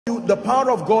The power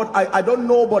of God, I don't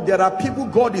know, but there are people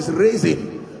God is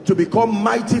raising to become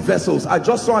mighty vessels. I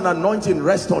just saw an anointing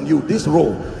rest on you, this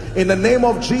role. In the name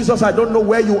of Jesus, I don't know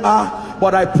where you are,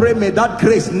 but I pray may that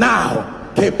grace now,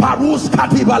 let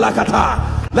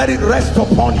it rest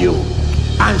upon you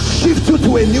and shift you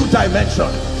to a new dimension.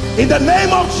 In the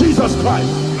name of Jesus Christ.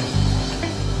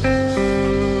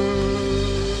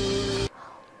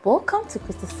 Welcome to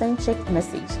Christocentric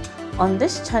Message. On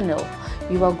this channel,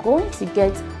 you are going to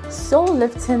get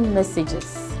soul-lifting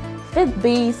messages,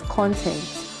 faith-based content,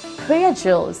 prayer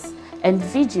drills, and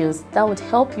videos that would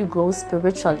help you grow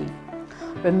spiritually.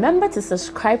 Remember to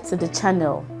subscribe to the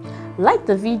channel, like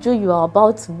the video you are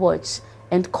about to watch,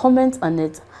 and comment on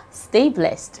it. Stay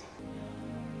blessed.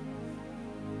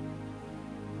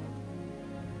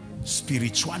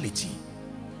 Spirituality.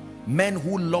 Men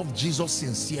who love Jesus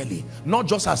sincerely, not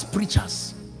just as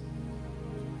preachers.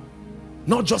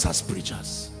 Not just as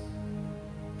preachers.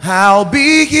 I'll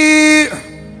be here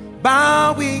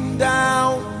bowing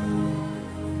down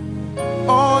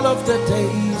all of the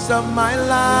days of my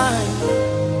life.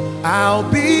 I'll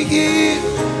be here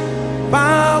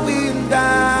bowing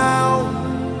down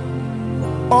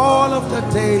all of the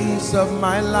days of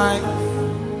my life.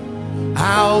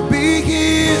 I'll be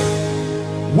here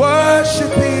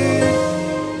worshiping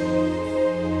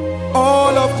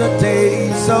all of the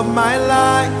days of my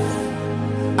life.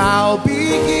 I'll be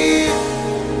here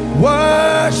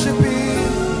worshiping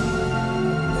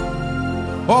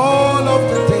all of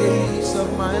the days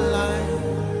of my life.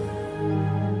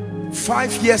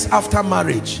 5 years after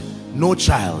marriage, no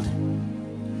child.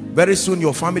 Very soon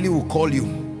your family will call you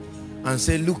and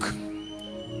say, look,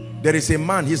 there is a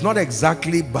man, he's not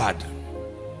exactly bad.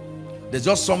 There's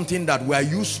just something that we're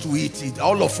used to it.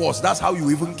 All of us, that's how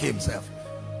you even came, self.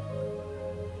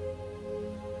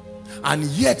 And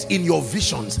yet in your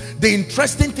visions, the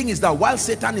interesting thing is that while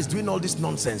Satan is doing all this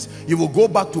nonsense, you will go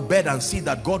back to bed and see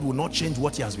that God will not change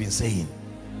what he has been saying.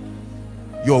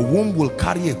 Your womb will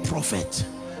carry a prophet.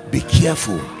 Be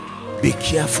careful, be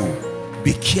careful,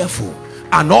 be careful.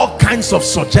 And all kinds of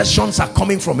suggestions are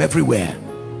coming from everywhere.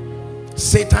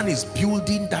 Satan is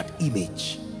building that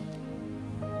image.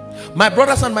 My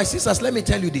brothers and my sisters, let me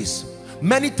tell you this.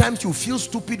 Many times you feel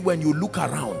stupid when you look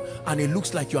around and it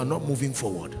looks like you are not moving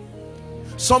forward.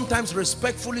 Sometimes,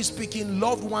 respectfully speaking,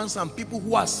 loved ones and people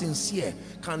who are sincere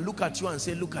can look at you and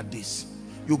say, look at this.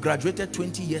 You graduated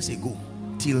 20 years ago.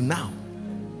 Till now,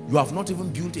 you have not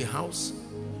even built a house.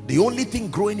 The only thing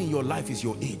growing in your life is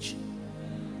your age.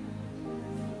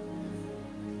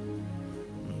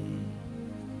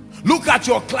 Look at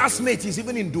your classmate. He's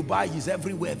even in Dubai. He's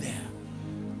everywhere there.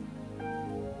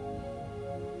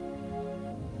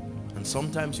 And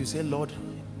sometimes you say, Lord,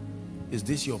 is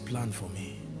this your plan for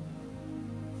me?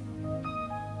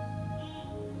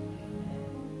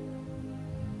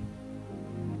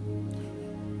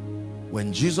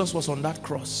 When Jesus was on that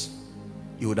cross,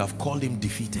 you would have called him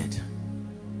defeated.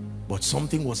 But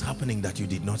something was happening that you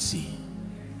did not see.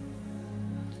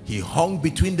 He hung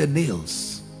between the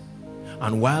nails.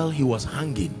 And while he was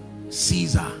hanging,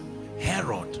 Caesar,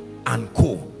 Herod, and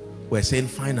co were saying,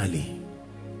 finally.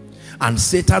 And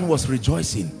Satan was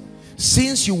rejoicing.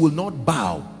 Since you will not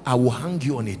bow, I will hang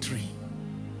you on a tree.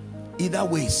 Either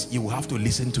ways, you will have to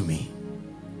listen to me.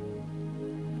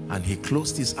 And he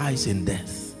closed his eyes in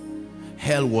death.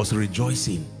 Hell was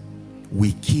rejoicing.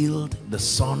 We killed the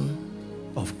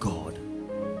Son of God.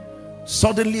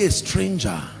 Suddenly a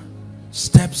stranger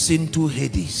steps into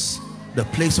Hades, the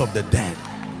place of the dead.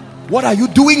 What are you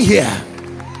doing here?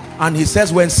 And he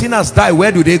says, when sinners die,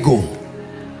 where do they go?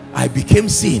 I became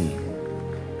sin.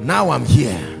 Now I'm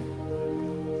here.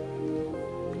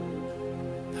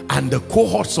 And the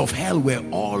cohorts of hell were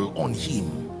all on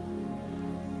him.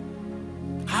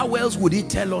 How else would he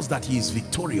tell us that he is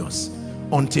victorious?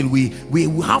 Until we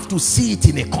have to see it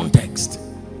in a context.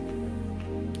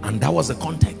 And that was the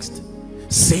context.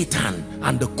 Satan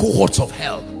and the cohorts of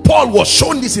hell. Paul was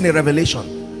shown this in a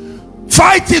revelation,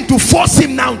 fighting to force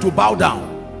him now to bow down.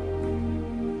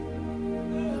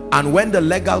 And when the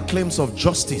legal claims of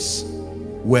justice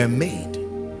were made,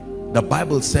 the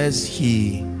Bible says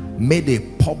he made a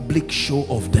public show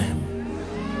of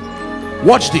them.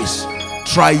 Watch this.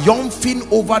 Triumphing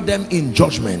over them in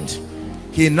judgment,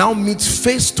 he now meets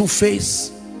face to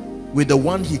face with the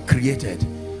one he created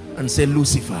and say,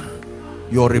 Lucifer,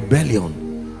 your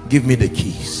rebellion, give me the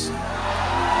keys.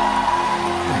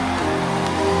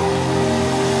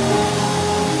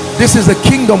 This is the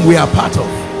kingdom we are part of.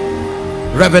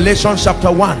 Revelation chapter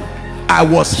 1. I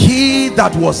was he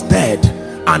that was dead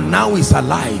and now is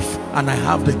alive, and I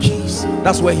have the keys.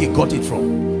 That's where he got it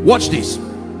from. Watch this.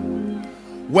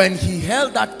 When he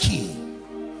held that key,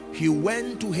 he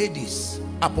went to Hades.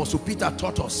 Apostle Peter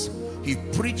taught us. He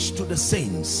preached to the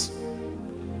saints,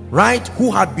 right,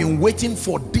 who had been waiting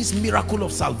for this miracle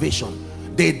of salvation.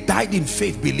 They died in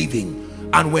faith, believing.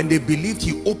 And when they believed,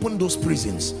 he opened those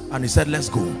prisons and he said, let's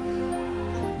go.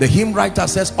 The hymn writer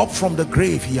says, up from the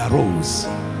grave he arose.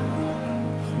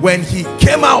 When he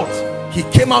came out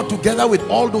together with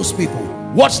all those people.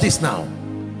 Watch this now.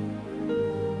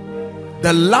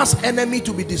 The last enemy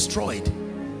to be destroyed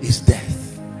is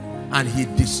death. And he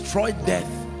destroyed death.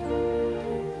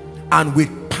 And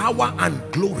with power and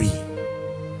glory,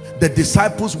 the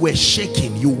disciples were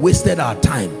shaking. You wasted our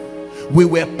time. We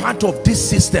were part of this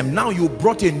system. Now you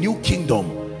brought a new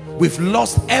kingdom. We've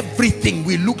lost everything.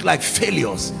 We look like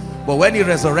failures. But when he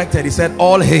resurrected, he said,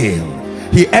 all hail.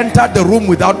 He entered the room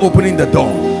without opening the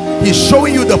door. He's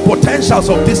showing you the potentials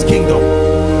of this kingdom.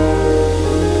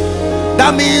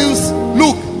 That means,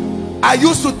 look, I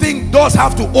used to think doors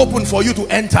have to open for you to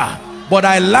enter, but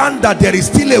I learned that there is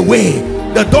still a way.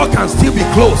 The door can still be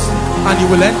closed and you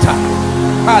will enter.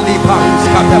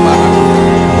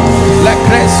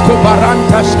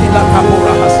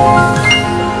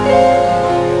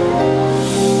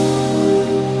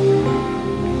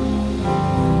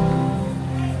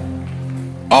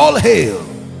 All hail.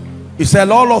 He said,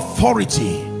 all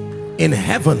authority in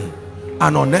heaven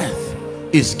and on earth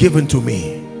is given to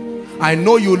me. I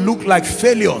know you look like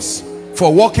failures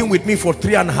for walking with me for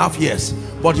 3.5 years,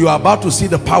 but you are about to see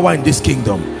the power in this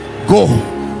kingdom. Go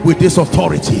with this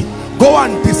authority. Go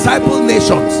and disciple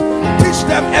nations. Teach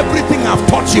them everything I've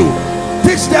taught you.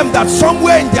 Teach them that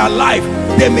somewhere in their life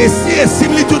they may see a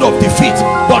similitude of defeat,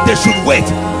 but they should wait.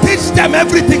 Teach them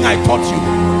everything I taught you.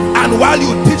 And while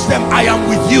you teach them, I am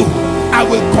with you. I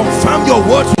will confirm your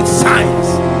words with signs,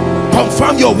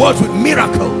 confirm your words with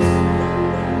miracles.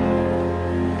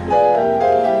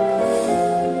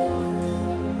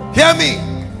 Hear me.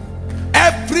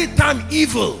 Every time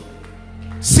evil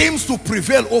seems to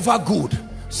prevail over good,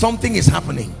 something is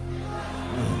happening.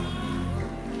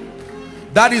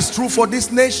 That is true for this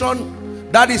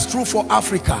nation. That is true for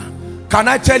Africa. Can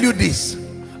I tell you this?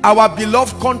 Our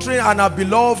beloved country and our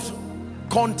beloved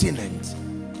continent.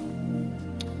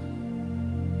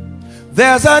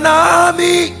 There's an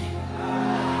army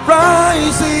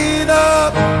rising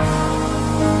up.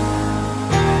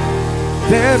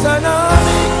 There's an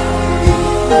army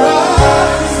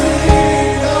rising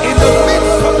up. In the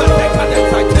midst of the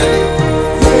decadence, I tell you.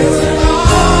 There's an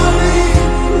army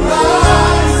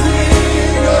rising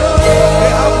up.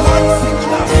 They have one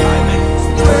singular assignment.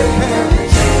 Break every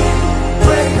chain,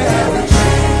 break every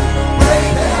chain,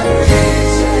 break every chain.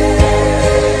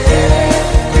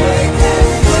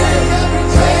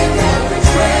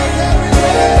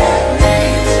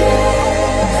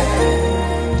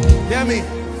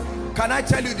 Can I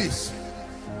tell you this?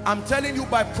 I'm telling you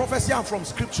by prophecy and from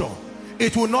scripture,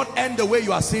 it will not end the way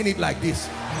you are seeing it like this.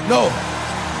 No.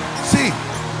 See,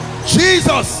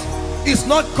 Jesus is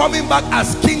not coming back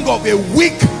as king of a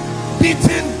weak,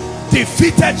 beaten,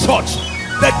 defeated church.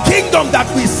 The kingdom that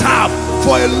we serve,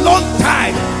 for a long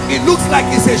time, it looks like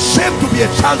it's a shame to be a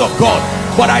child of God.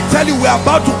 But I tell you, we're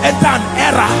about to enter an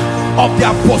era of the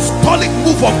apostolic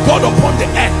move of God upon the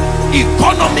earth.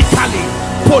 Economically,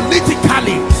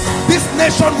 politically, this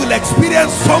nation will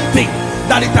experience something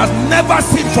that it has never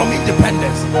seen from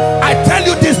independence. I tell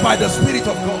you this by the Spirit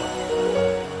of God.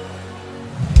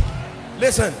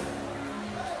 Listen,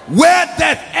 where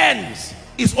death ends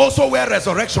is also where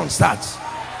resurrection starts.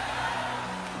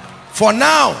 For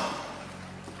now,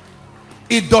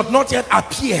 it does not yet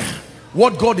appear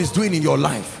what God is doing in your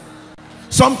life.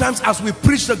 Sometimes as we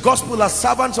preach the gospel as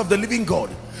servants of the living God,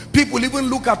 people even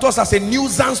look at us as a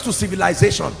nuisance to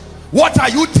civilization. What are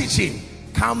you teaching?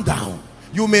 Calm down.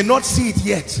 You may not see it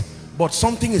yet, but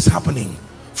something is happening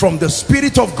from the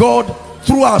Spirit of God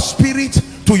through our spirit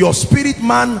to your spirit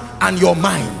man and your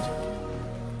mind.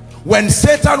 When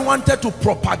Satan wanted to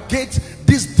propagate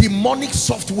this demonic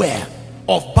software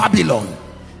of Babylon,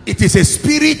 it is a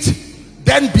spirit,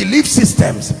 then belief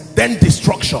systems, then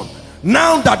destruction.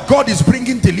 Now that God is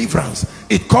bringing deliverance,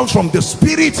 it comes from the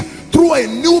spirit through a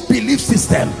new belief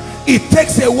system. It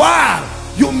takes a while.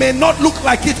 You may not look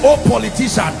like it, oh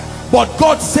politician, but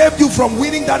God saved you from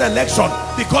winning that election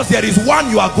because there is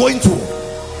one you are going to.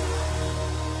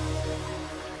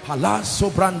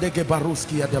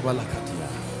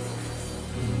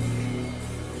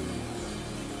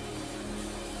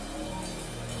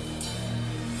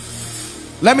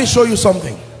 Let me show you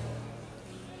something.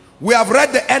 We have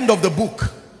read the end of the book.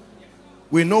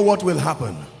 We know what will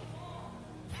happen.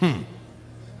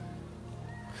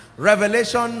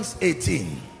 Revelations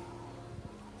 18.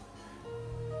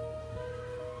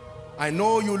 I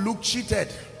know you look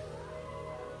cheated.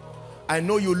 I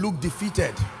know you look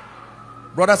defeated.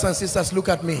 Brothers and sisters, look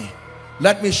at me.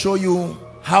 Let me show you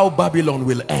how Babylon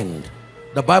will end.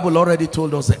 The Bible already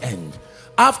told us the end.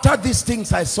 After these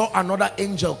things, I saw another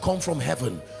angel come from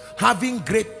heaven, having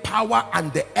great power,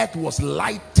 and the earth was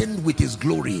lightened with his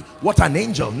glory. What an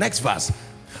angel. Next verse.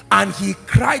 And he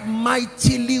cried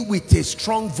mightily with a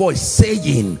strong voice,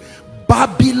 saying,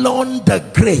 Babylon the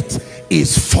great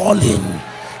is fallen,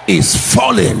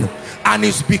 and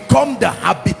is become the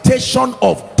habitation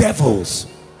of devils,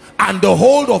 and the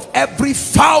hold of every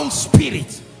foul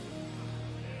spirit.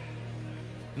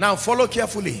 Now follow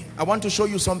carefully. I want to show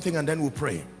you something and then we'll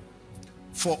pray.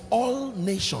 For all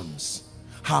nations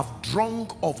have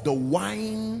drunk of the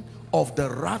wine of the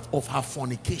wrath of her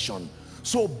fornication.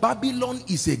 So Babylon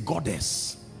is a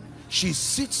goddess. She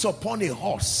sits upon a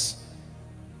horse.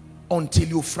 Until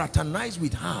you fraternize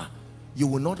with her, you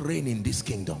will not reign in this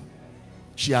kingdom.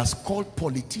 She has called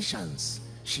politicians.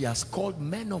 She has called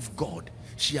men of God.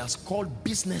 She has called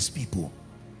business people.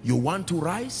 You want to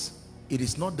rise? It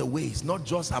is not the way. It's not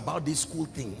just about this school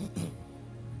thing.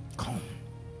 Come.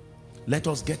 Let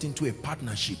us get into a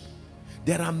partnership.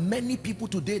 There are many people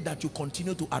today that you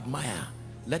continue to admire.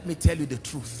 Let me tell you the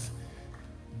truth.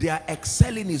 Their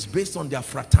excelling is based on their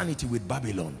fraternity with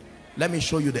Babylon. Let me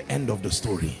show you the end of the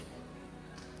story.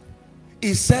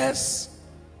 It says,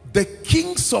 the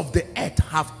kings of the earth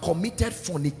have committed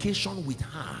fornication with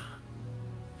her,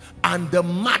 and the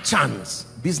merchants,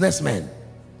 businessmen,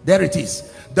 there it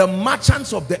is, the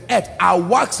merchants of the earth are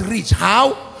waxed rich.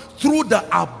 How? Through the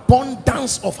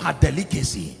abundance of her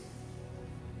delicacy.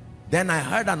 Then I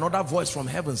heard another voice from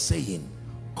heaven saying,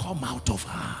 come out of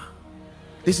her.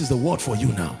 This is the word for you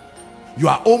now. You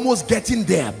are almost getting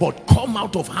there, but come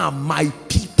out of her, my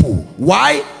people.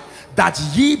 Why? That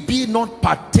ye be not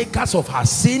partakers of her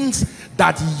sins,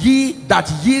 that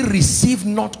ye receive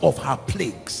not of her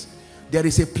plagues. There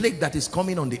is a plague that is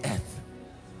coming on the earth.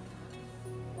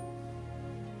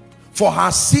 For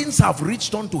her sins have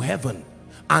reached unto heaven,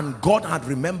 and God had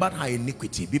remembered her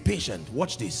iniquity. Be patient.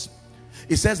 Watch this.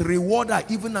 It says, reward her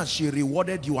even as she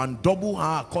rewarded you, and double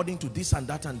her according to this and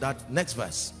that and that. Next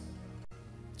verse.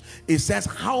 It says,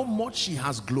 how much she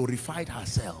has glorified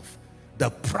herself, the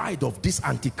pride of this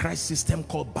antichrist system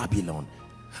called Babylon,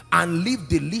 and live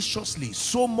deliciously.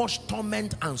 So much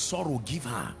torment and sorrow give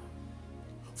her.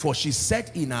 For she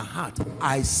said in her heart,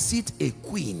 I sit a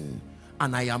queen,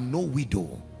 and I am no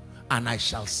widow, and I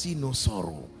shall see no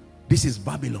sorrow. This is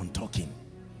Babylon talking.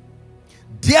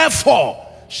 Therefore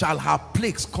shall her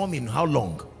plagues come in how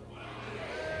long?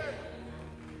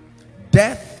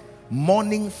 Death,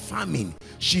 mourning, famine.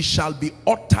 She shall be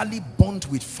utterly burnt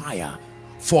with fire,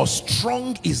 for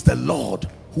strong is the Lord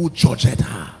who judged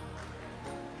her.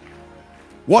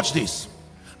 Watch this.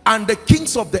 And the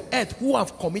kings of the earth who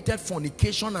have committed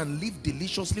fornication and lived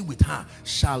deliciously with her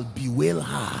shall bewail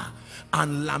her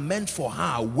and lament for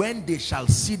her when they shall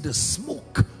see the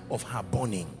smoke of her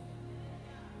burning,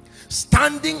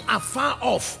 standing afar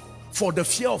off for the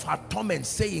fear of her torment,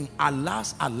 saying,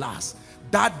 alas, alas,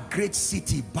 that great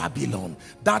city Babylon,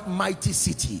 that mighty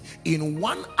city, in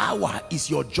 1 hour is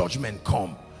your judgment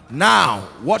come. Now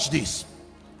watch this.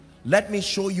 Let me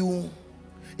show you.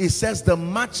 It says, the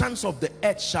merchants of the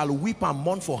earth shall weep and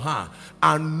mourn for her,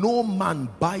 and no man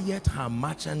buyeth her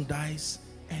merchandise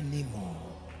anymore.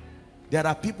 There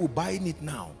are people buying it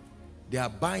now. They are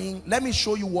buying. Let me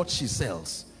show you what she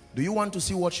sells. Do you want to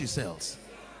see what she sells?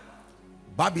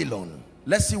 Babylon.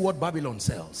 Let's see what Babylon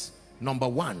sells. Number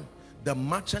one, the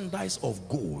merchandise of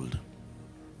gold,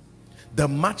 the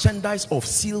merchandise of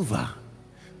silver,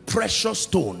 precious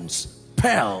stones,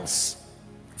 pearls,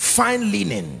 fine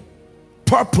linen,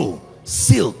 purple,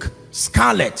 silk,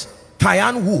 scarlet,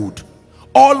 cyan wood,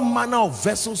 all manner of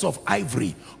vessels of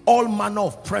ivory, all manner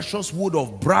of precious wood,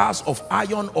 of brass, of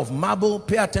iron, of marble.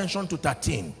 Pay attention to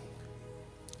 13.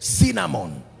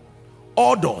 Cinnamon,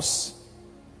 odors.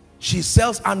 She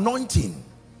sells anointing.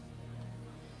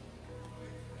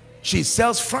 She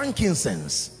sells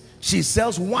frankincense. She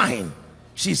sells wine.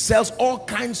 She sells all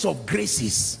kinds of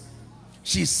graces.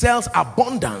 She sells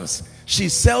abundance. She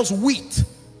sells wheat.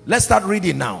 Let's start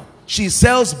reading now. She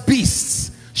sells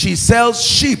beasts. She sells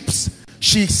sheep.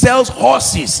 She sells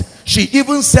horses. She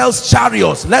even sells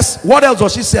chariots. What else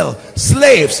does she sell?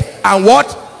 Slaves. And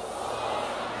what?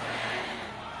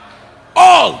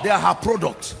 All, they are her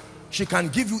products. She can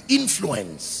give you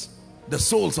influence, the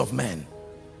souls of men.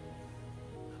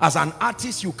 As an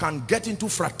artist, you can get into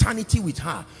fraternity with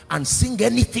her and sing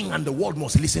anything, and the world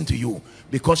must listen to you,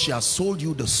 because she has sold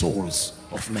you the souls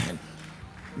of men.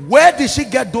 Where did she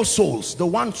get those souls? The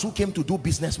ones who came to do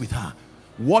business with her.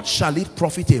 What shall it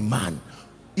profit a man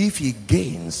if he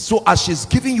gains? So as she's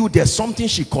giving you, there's something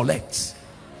she collects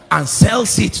and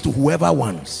sells it to whoever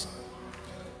wants.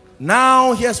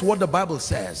 Now here's what the Bible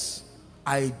says.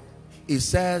 It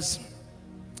says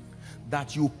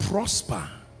that you prosper.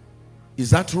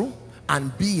 Is that true?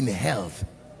 And be in health,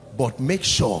 but make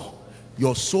sure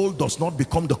your soul does not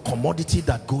become the commodity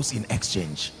that goes in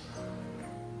exchange.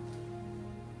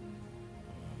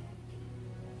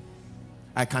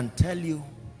 I can tell you,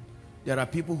 there are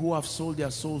people who have sold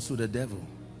their souls to the devil.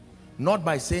 Not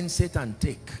by saying, Satan,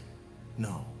 take.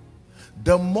 No.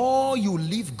 The more you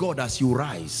leave God as you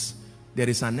rise, there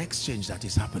is an exchange that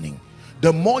is happening.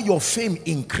 The more your fame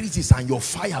increases and your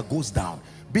fire goes down.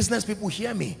 Business people,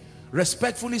 hear me.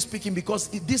 Respectfully speaking, because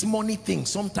this money thing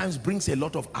sometimes brings a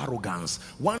lot of arrogance.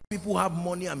 Once people have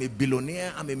money, I'm a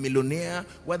billionaire, I'm a millionaire,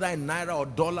 whether in naira or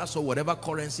dollars or whatever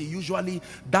currency, usually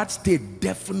that state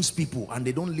deafens people and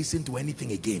they don't listen to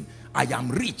anything again. I am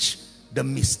rich. The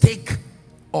mistake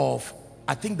of,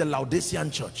 I think, the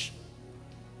Laodicean church.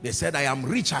 They said, I am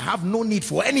rich, I have no need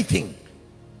for anything.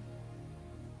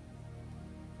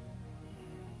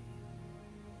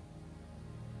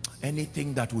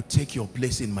 Anything that would take your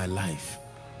place in my life,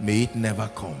 may it never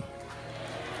come.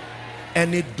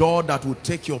 Any door that would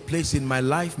take your place in my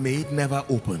life, may it never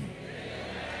open.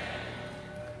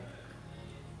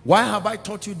 Why have I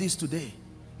taught you this today?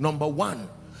 Number one,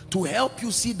 to help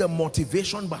you see the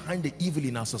motivation behind the evil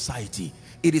in our society.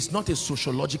 It is not a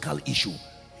sociological issue.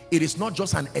 It is not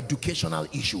just an educational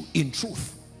issue. In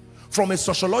truth, from a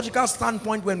sociological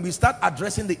standpoint, when we start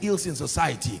addressing the ills in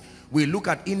society, we look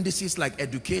at indices like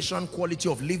education, quality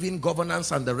of living,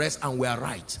 governance, and the rest, and we are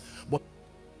right. But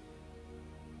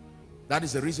that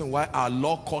is the reason why our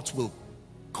law courts will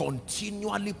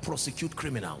continually prosecute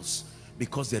criminals,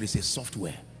 because there is a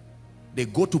software. They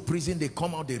go to prison, they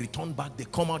come out, they return back, they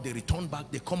come out, they return back,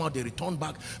 they come out, they return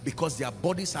back, because their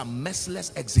bodies are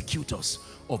merciless executors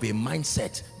of a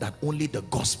mindset that only the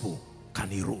gospel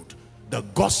can erode. The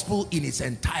gospel in its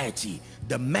entirety,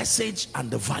 the message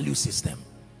and the value system.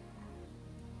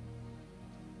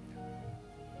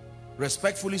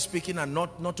 Respectfully speaking, and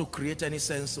not to create any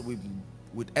sense,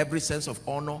 with every sense of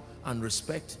honor and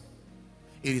respect,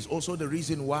 it is also the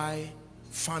reason why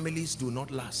families do not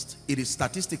last. It is,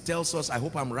 statistic tells us, I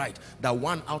hope I'm right, that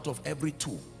 1 out of every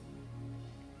 2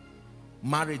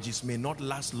 marriages may not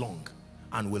last long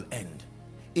and will end.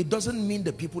 It doesn't mean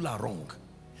the people are wrong.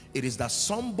 It is that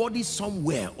somebody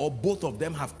somewhere, or both of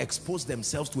them, have exposed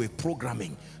themselves to a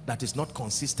programming that is not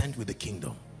consistent with the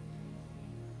kingdom.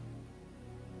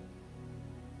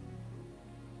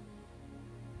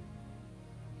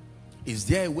 Is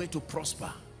there a way to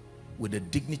prosper with the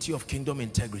dignity of kingdom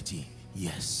integrity?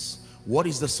 Yes. What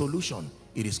is the solution?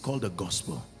 It is called the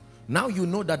gospel. Now you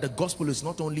know that the gospel is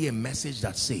not only a message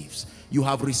that saves. You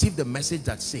have received the message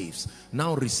that saves.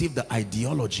 Now receive the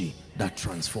ideology that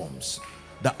transforms.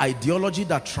 The ideology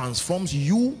that transforms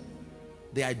you,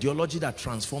 the ideology that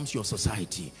transforms your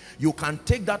society. You can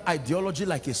take that ideology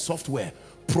like a software,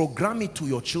 program it to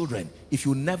your children. If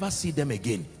you never see them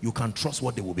again, you can trust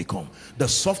what they will become. The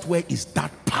software is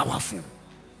that powerful.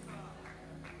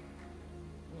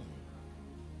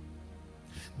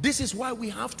 This is why we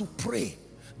have to pray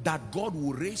that God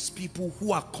will raise people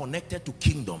who are connected to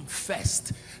kingdom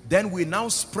first. Then we now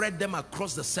spread them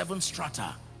across the 7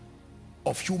 strata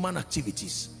of human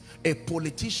activities. A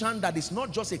politician that is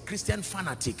not just a Christian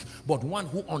fanatic, but one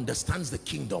who understands the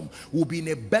kingdom, will be in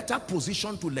a better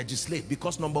position to legislate,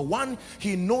 because number one,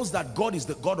 he knows that God is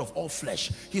the God of all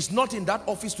flesh. He's not in that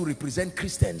office to represent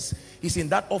Christians. He's in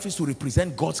that office to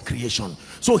represent God's creation.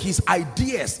 So his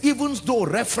ideas, even though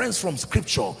reference from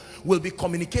scripture, will be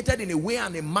communicated in a way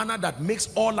and a manner that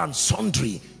makes all and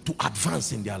sundry to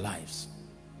advance in their lives.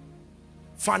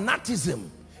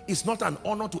 Fanaticism is not an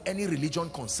honor to any religion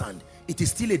concerned. It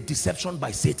is still a deception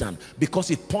by Satan,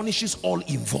 because it punishes all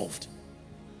involved.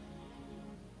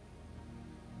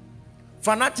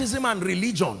 Fanaticism and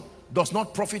religion does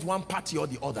not profit one party or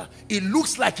the other. It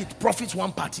looks like it profits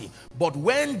one party, but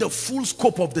when the full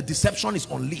scope of the deception is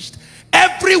unleashed,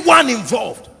 everyone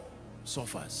involved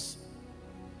suffers.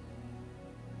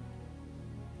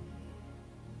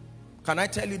 Can I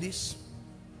tell you this?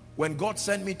 When God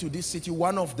sent me to this city,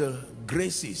 one of the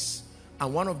graces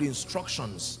and one of the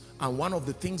instructions and one of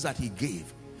the things that he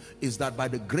gave is that by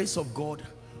the grace of God,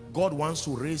 God wants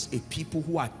to raise a people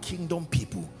who are kingdom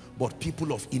people, but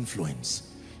people of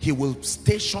influence. He will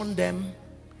station them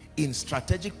in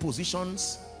strategic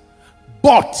positions,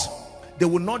 but they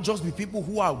will not just be people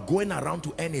who are going around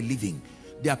to earn a living.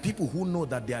 They are people who know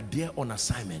that they are there on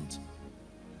assignment.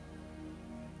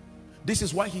 This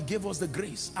is why he gave us the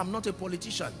grace. I'm not a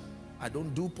politician. I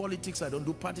don't do politics. I don't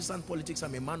do partisan politics.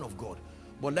 I'm a man of God.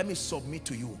 But let me submit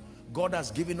to you. God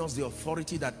has given us the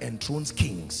authority that enthrones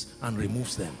kings and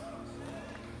removes them.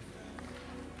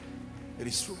 It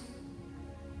is true.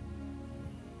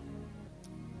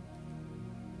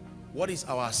 What is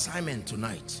our assignment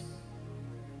tonight?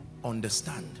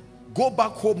 Understand. Go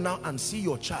back home now and see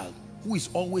your child who is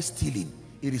always stealing.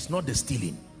 It is not the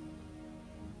stealing.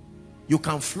 You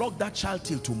can flog that child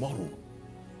till tomorrow.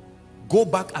 Go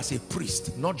back as a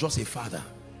priest, not just a father.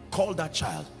 Call that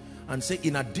child and say,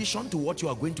 in addition to what you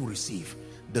are going to receive,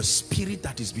 the spirit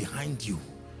that is behind you,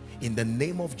 in the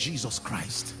name of Jesus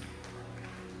Christ.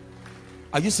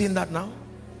 Are you seeing that now?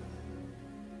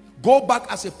 Go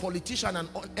back as a politician and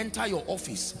enter your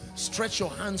office. Stretch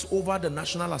your hands over the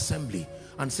National Assembly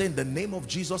and say, in the name of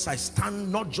Jesus, I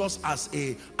stand not just as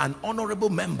an honorable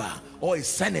member or a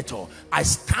senator. I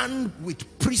stand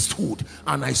with priesthood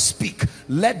and I speak.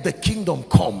 Let the kingdom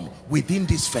come within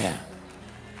this fair.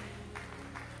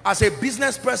 As a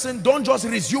business person, don't just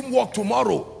resume work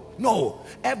tomorrow. No,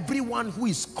 everyone who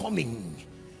is coming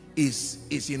is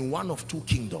in one of two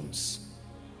kingdoms.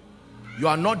 You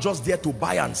are not just there to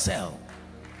buy and sell.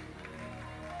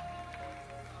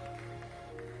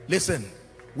 Listen,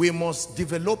 we must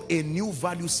develop a new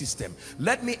value system.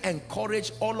 Let me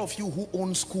encourage all of you who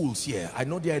own schools here. I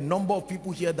know there are a number of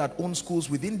people here that own schools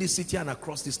within this city and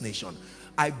across this nation.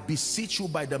 I beseech you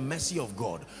by the mercy of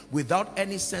God, without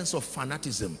any sense of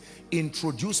fanaticism,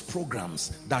 introduce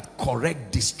programs that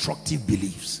correct destructive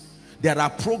beliefs. There are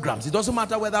programs. It doesn't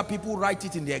matter whether people write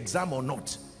it in the exam or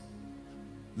not.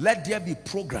 Let there be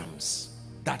programs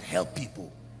that help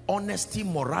people. Honesty,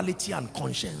 morality and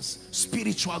conscience,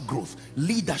 spiritual growth,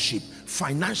 leadership,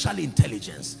 financial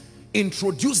intelligence.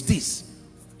 Introduce this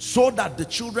so that the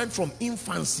children from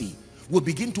infancy will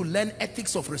begin to learn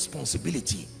ethics of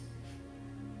responsibility.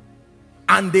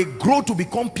 And they grow to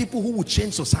become people who will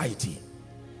change society.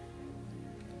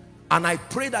 And I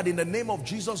pray that in the name of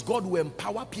Jesus, God will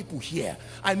empower people here.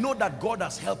 I know that God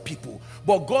has helped people,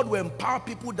 but God will empower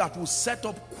people that will set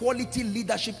up quality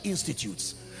leadership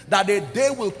institutes. That a day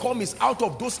will come is out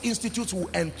of those institutes will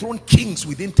enthrone kings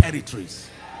within territories.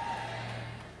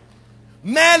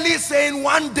 Merely saying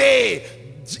one day,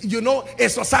 you know, a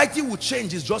society will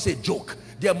change is just a joke.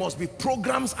 There must be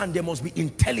programs and there must be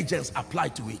intelligence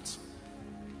applied to it.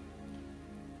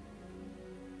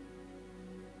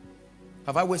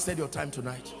 Have I wasted your time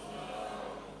tonight?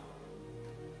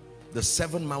 The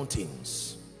 7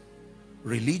 mountains.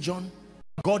 Religion.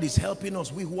 God is helping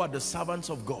us, we who are the servants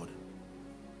of God.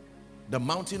 The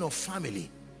mountain of family.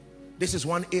 This is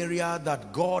one area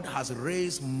that God has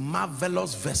raised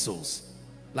marvelous vessels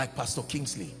like Pastor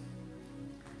Kingsley.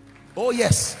 Oh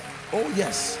yes, oh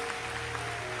yes.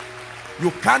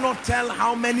 You cannot tell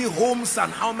how many homes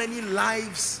and how many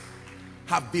lives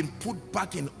have been put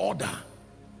back in order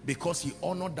because he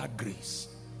honored that grace.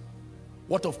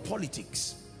 What of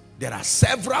politics? There are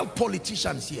several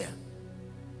politicians here.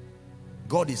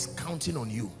 God is counting on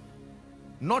you,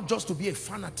 not just to be a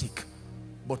fanatic,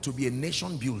 but to be a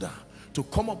nation builder, to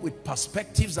come up with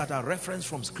perspectives that are referenced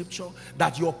from scripture,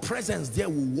 that your presence there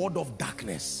will ward off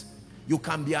darkness. You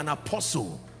can be an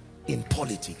apostle in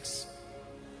politics.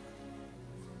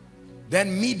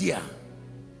 Then media,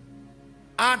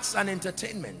 arts and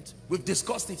entertainment. We've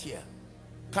discussed it here.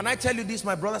 Can I tell you this,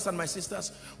 my brothers and my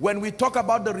sisters? When we talk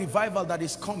about the revival that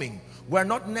is coming, we're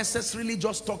not necessarily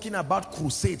just talking about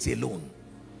crusades alone.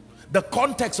 The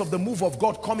context of the move of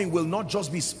God coming will not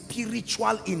just be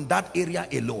spiritual in that area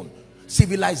alone.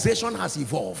 Civilization has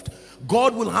evolved.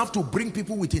 God will have to bring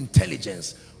people with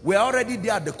intelligence. We're already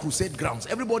there at the crusade grounds.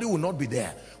 Everybody will not be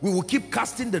there. We will keep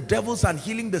casting the devils and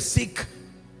healing the sick.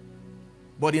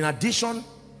 But in addition,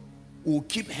 we'll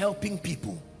keep helping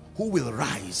people who will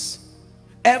rise.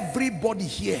 Everybody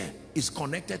here is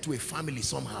connected to a family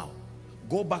somehow.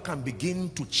 Go back and begin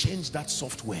to change that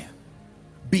software.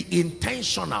 Be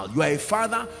intentional. You are a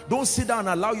father. Don't sit down and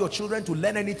allow your children to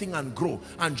learn anything and grow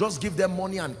and just give them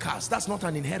money and cars. That's not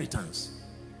an inheritance.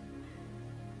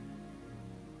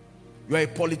 You are a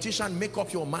politician. Make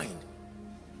up your mind.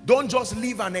 Don't just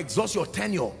live and exhaust your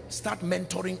tenure. Start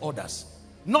mentoring others.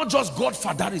 Not just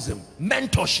godfatherism,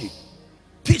 mentorship.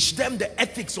 Teach them the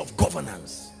ethics of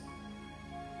governance.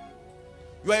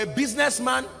 You are a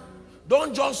businessman.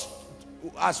 Don't just,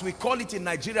 as we call it in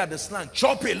Nigeria, the slang,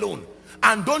 chop alone.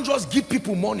 And don't just give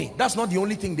people money. That's not the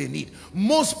only thing they need.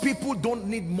 Most people don't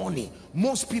need money.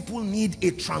 Most people need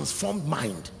a transformed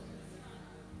mind.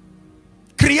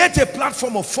 Create a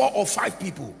platform of 4 or 5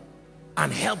 people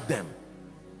and help them.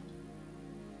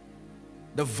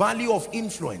 The value of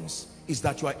influence is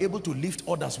that you are able to lift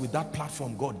others with that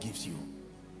platform God gives you.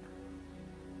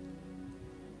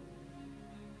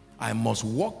 I must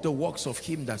walk the works of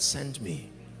him that sent me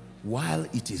while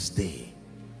it is day.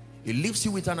 It leaves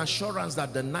you with an assurance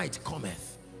that the night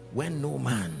cometh when no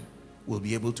man will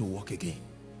be able to walk again.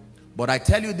 But I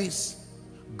tell you this,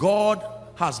 God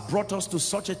has brought us to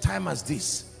such a time as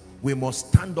this. We must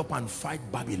stand up and fight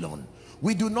Babylon.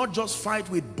 We do not just fight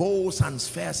with bows and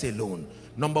spears alone.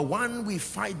 Number one, we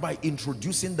fight by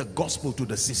introducing the gospel to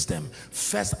the system,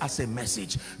 first as a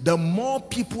message. The more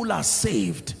people are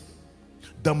saved,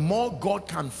 the more God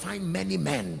can find many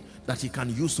men that he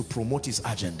can use to promote his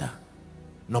agenda.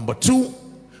 Number two,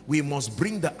 we must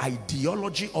bring the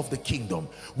ideology of the kingdom.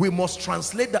 We must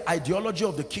translate the ideology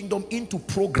of the kingdom into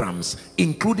programs,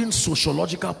 including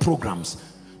sociological programs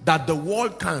that the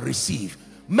world can receive.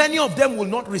 Many of them will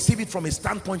not receive it from a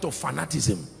standpoint of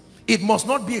fanatism. It must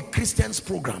not be a Christian's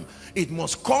program. It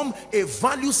must come a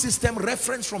value system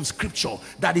reference from scripture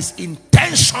that is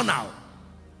intentional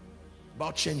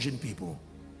about changing people.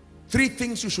 Three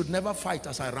things you should never fight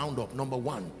as I round up. Number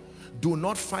one, do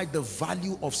not fight the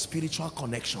value of spiritual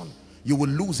connection. You will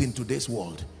lose in today's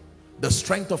world. The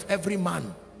strength of every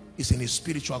man is in his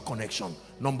spiritual connection.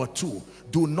 Number two,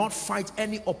 do not fight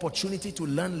any opportunity to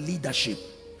learn leadership.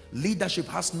 Leadership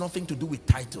has nothing to do with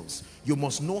titles. You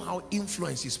must know how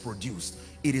influence is produced.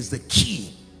 It is the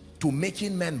key to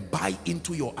making men buy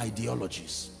into your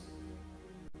ideologies.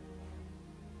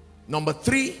 Number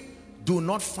three, do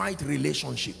not fight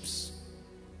relationships.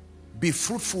 Be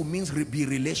fruitful means be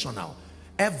relational.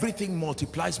 Everything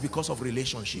multiplies because of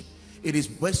relationship. It is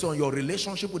based on your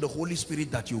relationship with the Holy Spirit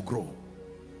that you grow.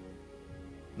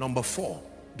 Number four,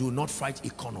 do not fight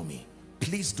economy.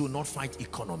 Please do not fight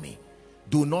economy.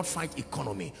 Do not fight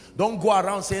economy. Don't go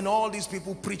around saying all these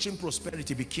people preaching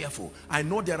prosperity. Be careful. I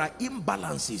know there are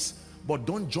imbalances, but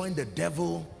don't join the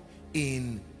devil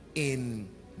in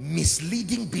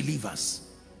misleading believers.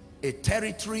 A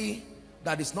territory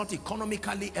that is not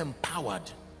economically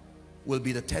empowered will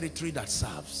be the territory that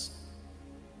serves.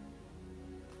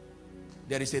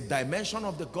 There is a dimension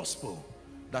of the gospel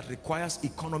that requires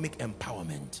economic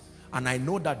empowerment, and I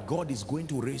know that God is going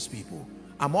to raise people.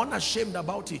 I'm unashamed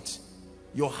about it.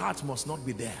 Your heart must not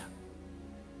be there.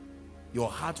 Your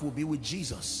heart will be with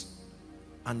Jesus,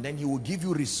 and then he will give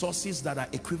you resources that are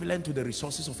equivalent to the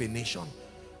resources of a nation,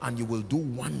 and you will do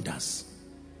wonders.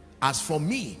 As for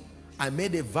me, I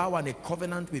made a vow and a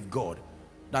covenant with God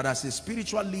that as a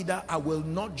spiritual leader, I will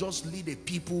not just lead a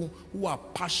people who are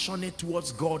passionate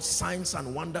towards God, signs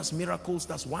and wonders, miracles,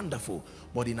 that's wonderful.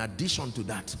 But in addition to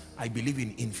that, I believe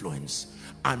in influence.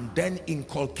 And then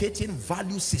inculcating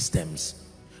value systems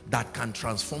that can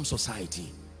transform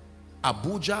society.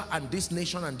 Abuja and this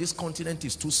nation and this continent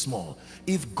is too small.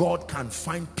 If God can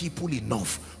find people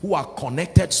enough who are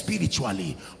connected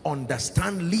spiritually,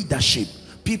 understand leadership,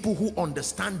 people who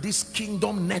understand this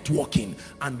kingdom networking,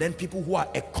 and then people who are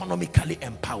economically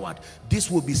empowered,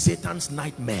 this will be Satan's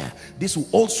nightmare. This will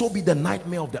also be the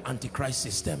nightmare of the Antichrist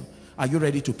system. Are you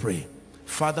ready to pray?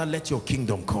 Father, let your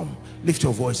kingdom come. Lift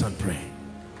your voice and pray.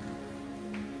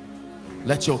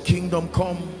 Let your kingdom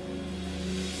come.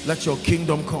 Let your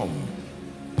kingdom come.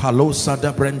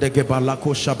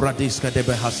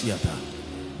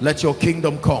 Let your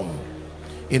kingdom come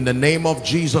in the name of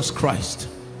Jesus Christ.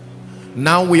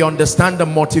 Now we understand the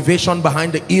motivation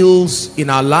behind the ills in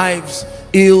our lives,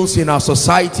 ills in our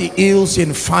society, ills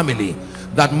in family.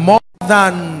 That more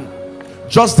than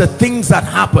just the things that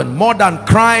happen, more than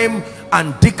crime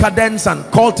and decadence and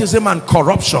cultism and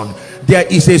corruption, there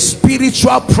is a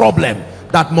spiritual problem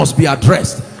that must be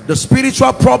addressed. The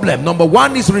spiritual problem, number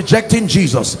one, is rejecting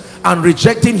Jesus and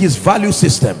rejecting his value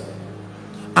system.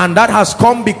 And that has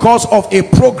come because of a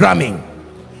programming,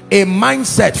 a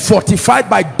mindset fortified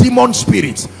by demon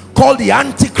spirits called the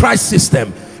Antichrist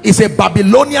system. Is a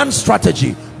Babylonian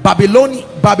strategy.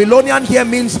 Babylonian here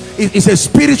means it's a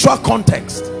spiritual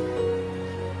context.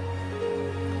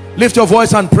 Lift your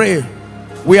voice and pray.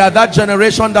 We are that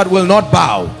generation that will not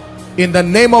bow. In the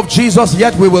name of Jesus,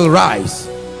 yet we will rise.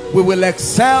 We will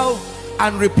excel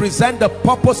and represent the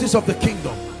purposes of the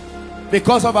kingdom.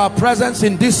 Because of our presence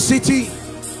in this city,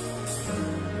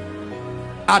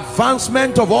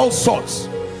 advancement of all sorts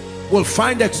will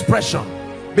find expression.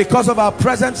 Because of our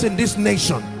presence in this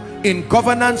nation, in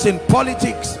governance, in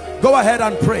politics, go ahead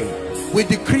and pray. We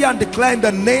decree and declare in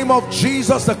the name of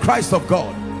Jesus, the Christ of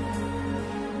God.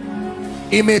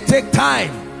 It may take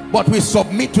time, but we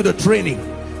submit to the training.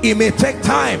 It may take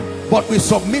time, but we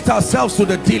submit ourselves to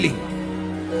the dealing.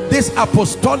 This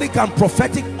apostolic and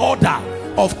prophetic order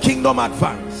of kingdom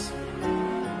advance.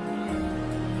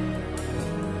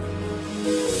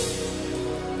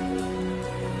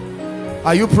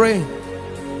 Are you praying?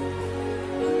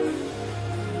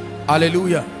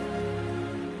 Hallelujah.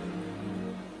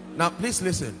 Now please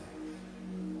listen.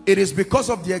 It is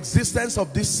because of the existence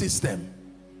of this system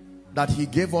that he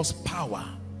gave us power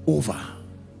over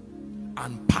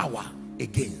and power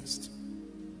against.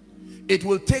 It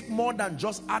will take more than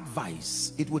just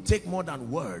advice. It will take more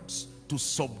than words to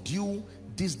subdue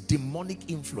this demonic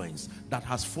influence that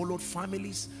has followed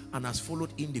families and has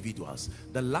followed individuals.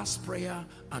 The last prayer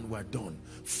and we're done.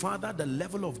 Father, the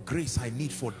level of grace I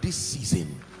need for this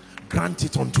season, grant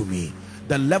it unto me.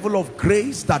 The level of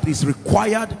grace that is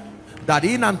required, that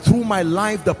in and through my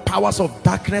life the powers of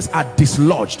darkness are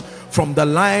dislodged from the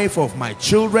life of my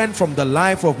children, from the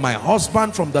life of my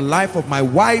husband, from the life of my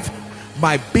wife,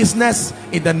 my business.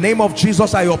 In the name of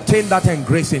Jesus, I obtain that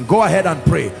engracing. Go ahead and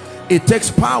pray. It takes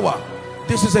power.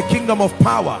 This is a kingdom of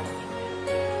power.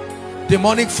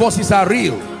 Demonic forces are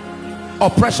real.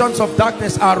 Oppressions of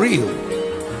darkness are real.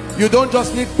 You don't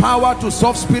just need power to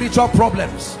solve spiritual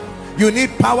problems. You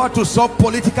need power to solve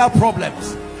political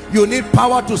problems. You need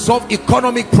power to solve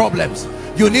economic problems.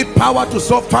 You need power to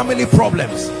solve family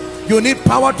problems. You need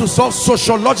power to solve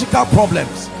sociological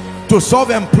problems, to solve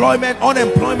employment,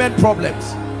 unemployment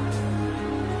problems.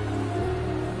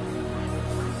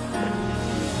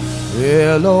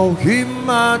 Elohim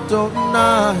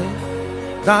Adonai,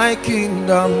 thy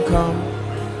kingdom come,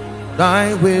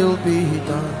 thy will be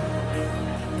done.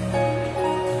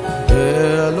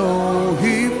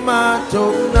 Elohim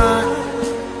Adonai,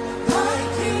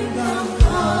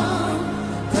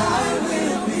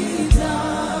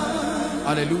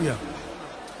 hallelujah.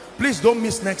 Please don't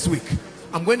miss next week.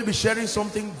 I'm going to be sharing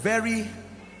something very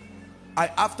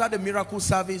after the miracle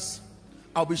service.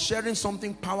 I'll be sharing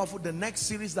something powerful. The next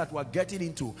series that we're getting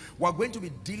into, we're going to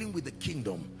be dealing with the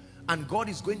kingdom, and God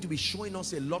is going to be showing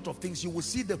us a lot of things. You will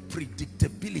see the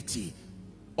predictability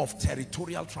of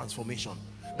territorial transformation,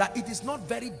 that it is not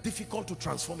very difficult to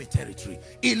transform a territory.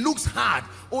 It looks hard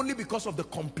only because of the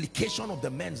complication of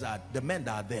the men that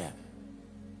are there.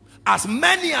 As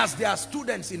many as there are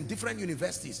students in different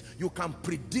universities, you can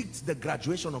predict the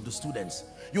graduation of the students.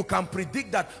 You can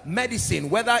predict that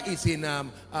medicine, whether it's in ABU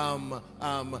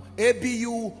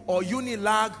or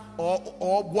Unilag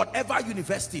or whatever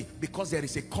university, because there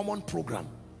is a common program.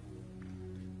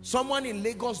 Someone in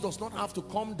Lagos does not have to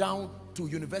come down to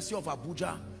University of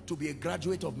Abuja to be a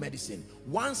graduate of medicine.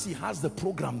 Once he has the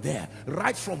program there,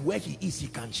 right from where he is, he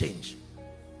can change.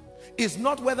 It's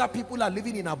not whether people are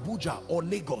living in Abuja or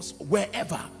Lagos,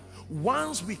 wherever.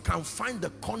 Once we can find the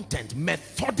content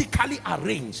methodically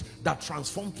arranged that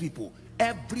transforms people,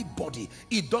 everybody,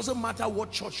 it doesn't matter what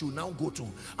church you now go to.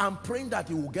 I'm praying that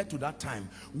you will get to that time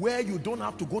where you don't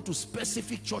have to go to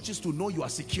specific churches to know you are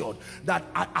secured. That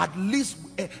at least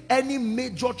any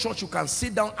major church you can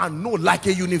sit down and know, like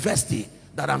a university,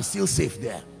 that I'm still safe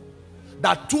there.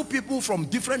 That two people from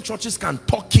different churches can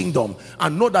talk kingdom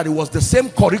and know that it was the same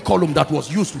curriculum that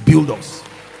was used to build us.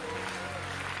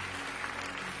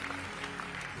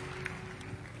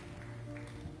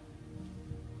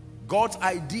 God's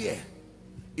idea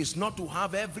is not to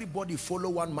have everybody follow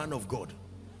one man of God.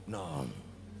 No.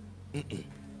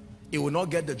 It will not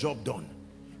get the job done.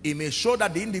 It may show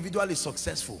that the individual is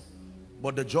successful,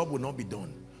 but the job will not be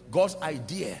done. God's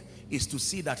idea is to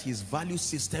see that his value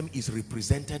system is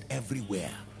represented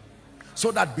everywhere,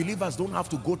 so that believers don't have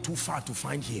to go too far to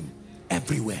find him.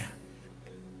 Everywhere.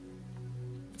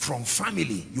 From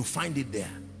family, you find it there.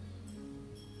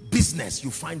 Business,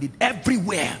 you find it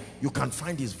everywhere. You can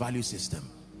find his value system.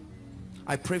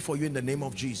 I pray for you in the name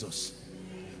of Jesus,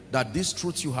 that these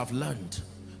truths you have learned,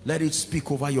 let it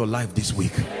speak over your life this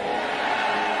week.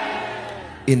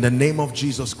 In the name of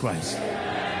Jesus Christ.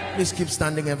 Please keep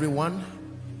standing, everyone.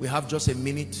 We have just a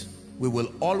minute. We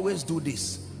will always do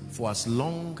this for as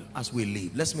long as we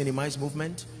live. Let's minimize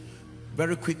movement.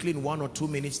 Very quickly, in 1 or 2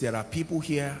 minutes, there are people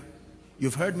here.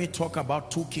 You've heard me talk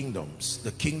about two kingdoms: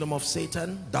 the kingdom of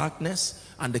Satan, darkness,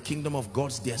 and the kingdom of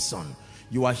God's dear Son.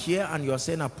 You are here and you are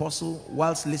saying, Apostle,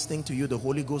 whilst listening to you, the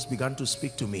Holy Ghost began to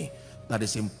speak to me that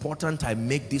it's important I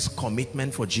make this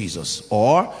commitment for Jesus.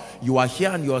 Or you are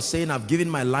here and you are saying, I've given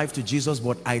my life to Jesus,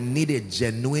 but I need a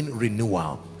genuine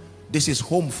renewal. This is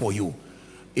home for you.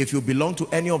 If you belong to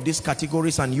any of these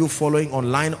categories and you following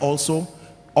online also,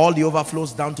 all the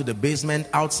overflows down to the basement,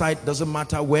 outside, doesn't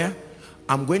matter where.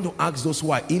 I'm going to ask those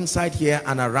who are inside here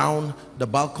and around the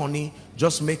balcony,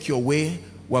 just make your way.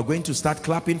 We're going to start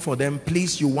clapping for them.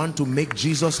 Please, you want to make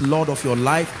Jesus Lord of your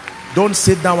life. Don't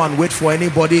sit down and wait for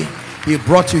anybody. He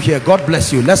brought you here. God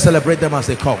bless you. Let's celebrate them as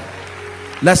they come.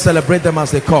 Let's celebrate them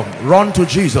as they come. Run to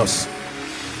Jesus.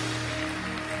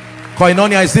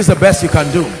 Koinonia, is this the best you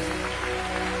can do?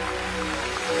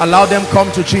 Allow them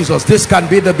come to Jesus. This can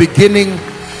be the beginning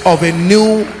of a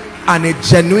new and a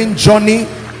genuine journey,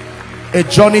 a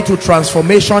journey to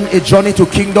transformation, a journey to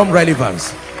kingdom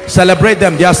relevance. Celebrate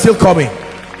them, they are still coming.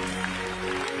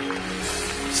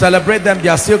 Celebrate them, they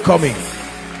are still coming.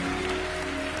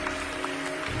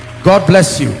 God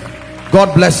bless you.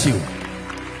 God bless you.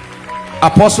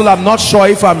 Apostle, I'm not sure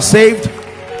if I'm saved.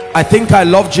 I think I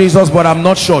love Jesus, but I'm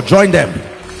not sure. Join them.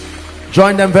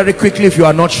 Join them very quickly if you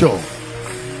are not sure.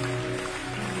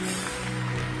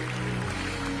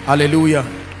 Hallelujah.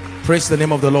 Praise the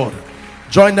name of the Lord.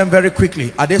 Join them very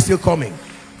quickly. Are they still coming?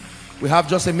 We have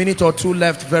just a minute or two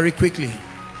left. Very quickly.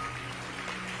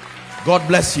 God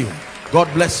bless you.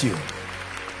 God bless you.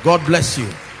 God bless you.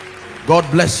 God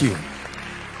bless you.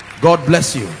 God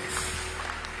bless you.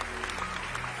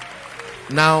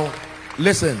 Now,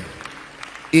 listen.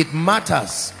 It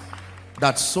matters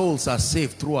that souls are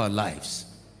saved through our lives.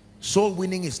 Soul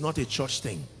winning is not a church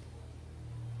thing.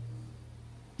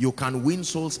 You can win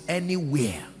souls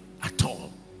anywhere at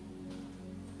all.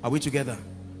 Are we together?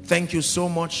 Thank you so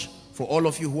much for all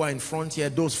of you who are in front here,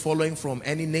 those following from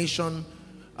any nation,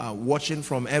 watching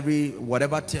from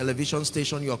whatever television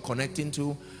station you're connecting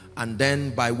to, and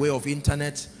then by way of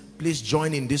internet. Please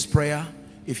join in this prayer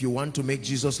if you want to make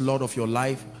Jesus Lord of your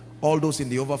life. All those in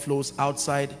the overflows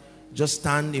outside, just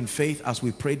stand in faith as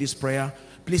we pray this prayer.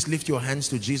 Please lift your hands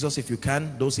to Jesus if you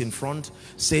can. Those in front,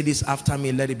 say this after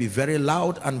me. Let it be very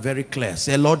loud and very clear.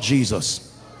 Say, Lord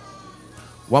Jesus.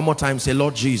 One more time, say,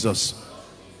 Lord Jesus,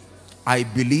 I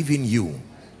believe in you,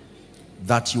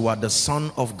 that you are the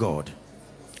Son of God.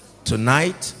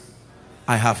 Tonight,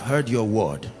 I have heard your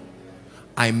word.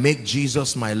 I make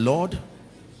Jesus my Lord,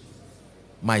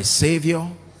 my Savior,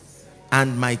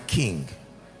 and my King.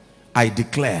 I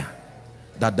declare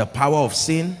that the power of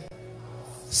sin,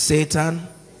 Satan,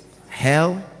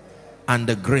 hell, and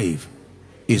the grave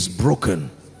is broken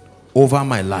over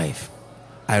my life.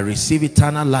 I receive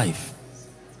eternal life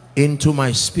into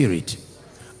my spirit.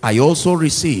 I also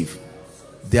receive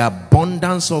the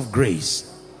abundance of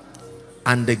grace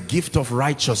and the gift of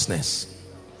righteousness,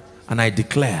 and I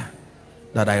declare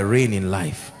that I reign in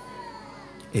life.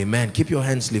 Amen. Keep your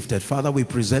hands lifted. Father, we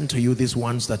present to you these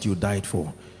ones that you died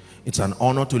for. It's an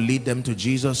honor to lead them to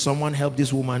Jesus. Someone help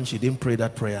this woman. She didn't pray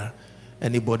that prayer.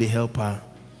 Anybody help her?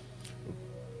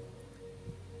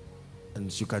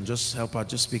 And you can just help her.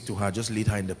 Just speak to her. Just lead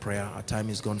her in the prayer. Our time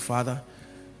is gone. Father,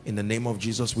 in the name of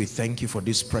Jesus, we thank you for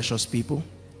these precious people.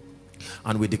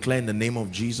 And we declare in the name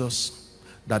of Jesus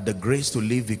that the grace to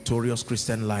live victorious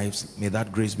Christian lives, may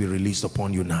that grace be released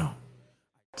upon you now.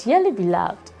 Dearly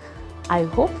beloved, I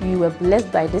hope you were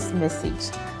blessed by this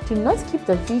message. Do not keep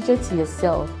the video to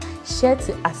yourself. Share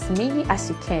to as many as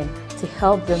you can to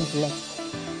help them bless.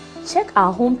 Check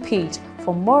our homepage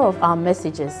for more of our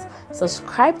messages.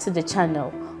 Subscribe to the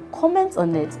channel, comment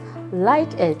on it,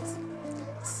 like it.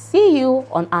 See you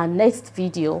on our next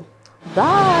video.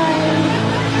 Bye.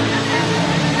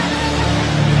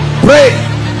 Pray,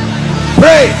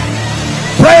 pray,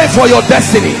 pray for your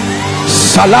destiny.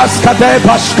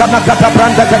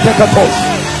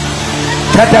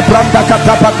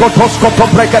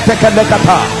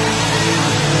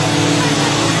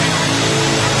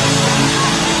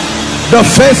 The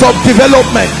phase of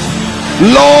development.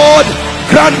 Lord,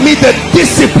 grant me the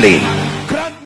discipline